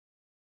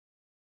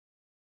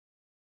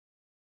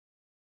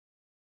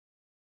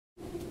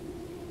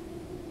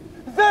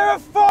There are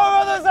 4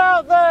 others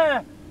out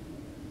there!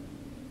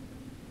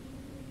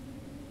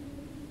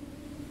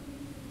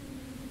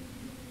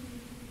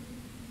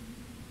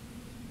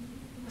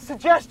 I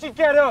suggest you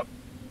get up.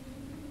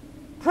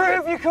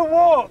 Prove you can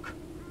walk.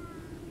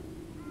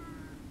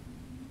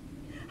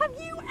 Have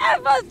you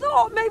ever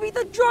thought maybe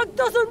the drug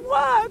doesn't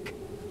work?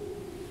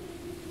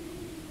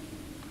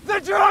 The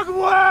drug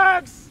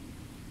works!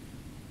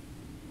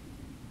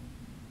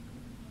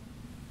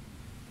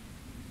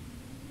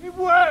 It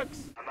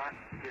works!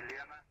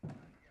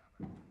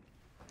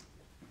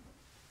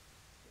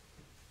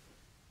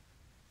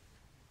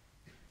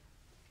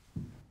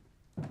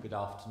 Good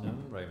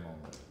afternoon, Raymond.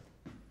 Why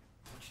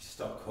don't you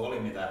stop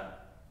calling me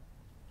that?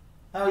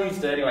 How are you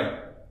today, anyway?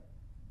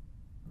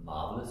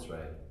 Marvelous,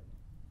 Ray.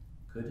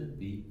 Couldn't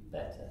be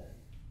better.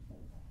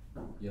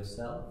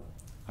 Yourself?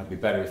 I'd be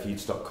better if you'd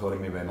stop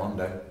calling me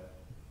Raymondo.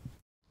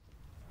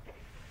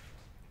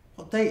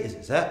 What date is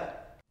it,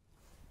 Zep?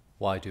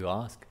 Why do you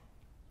ask?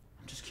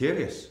 I'm just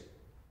curious.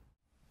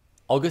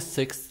 August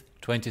 6th,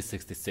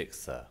 2066,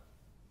 sir.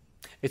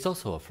 It's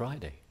also a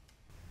Friday.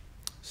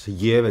 It's a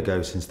year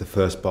ago since the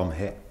first bomb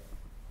hit.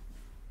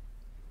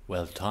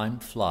 Well, time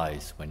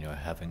flies when you're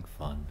having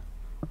fun.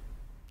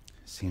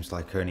 Seems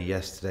like only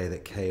yesterday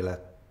that Kayla...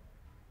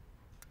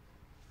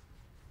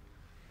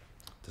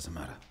 Doesn't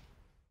matter.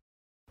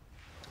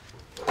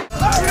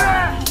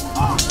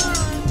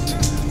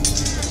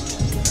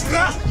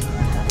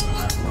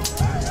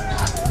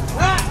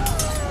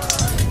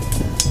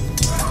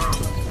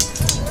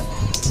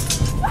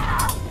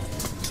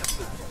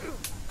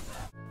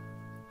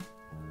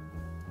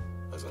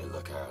 As I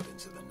look out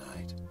into the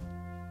night,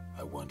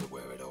 I wonder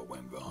where it all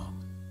went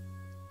wrong.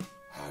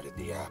 How did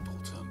the apple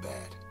turn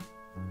bad?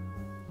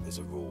 There's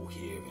a rule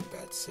here in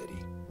Bad City.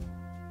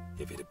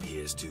 If it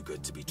appears too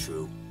good to be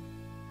true,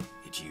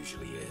 it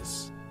usually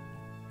is.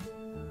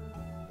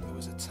 There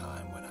was a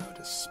time when I would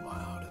have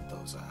smiled at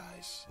those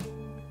eyes.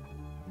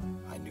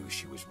 I knew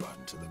she was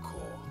rotten to the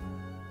core,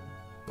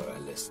 but I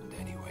listened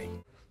anyway.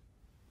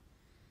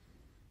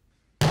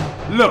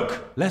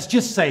 Look, let's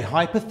just say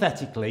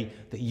hypothetically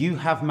that you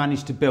have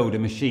managed to build a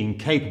machine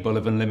capable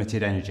of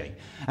unlimited energy.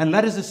 And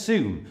let us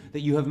assume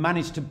that you have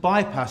managed to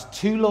bypass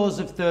 2 laws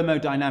of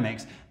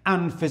thermodynamics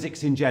and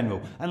physics in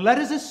general. And let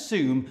us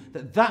assume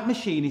that that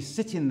machine is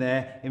sitting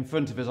there in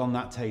front of us on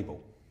that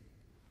table.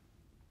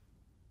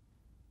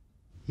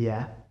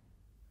 Yeah?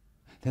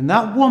 Then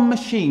that one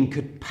machine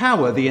could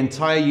power the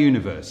entire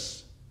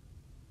universe.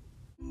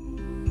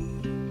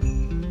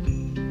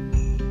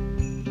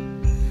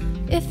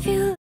 If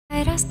you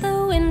I'd ask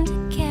the wind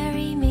to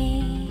carry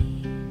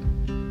me,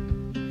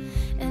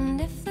 and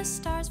if the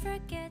stars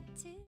forget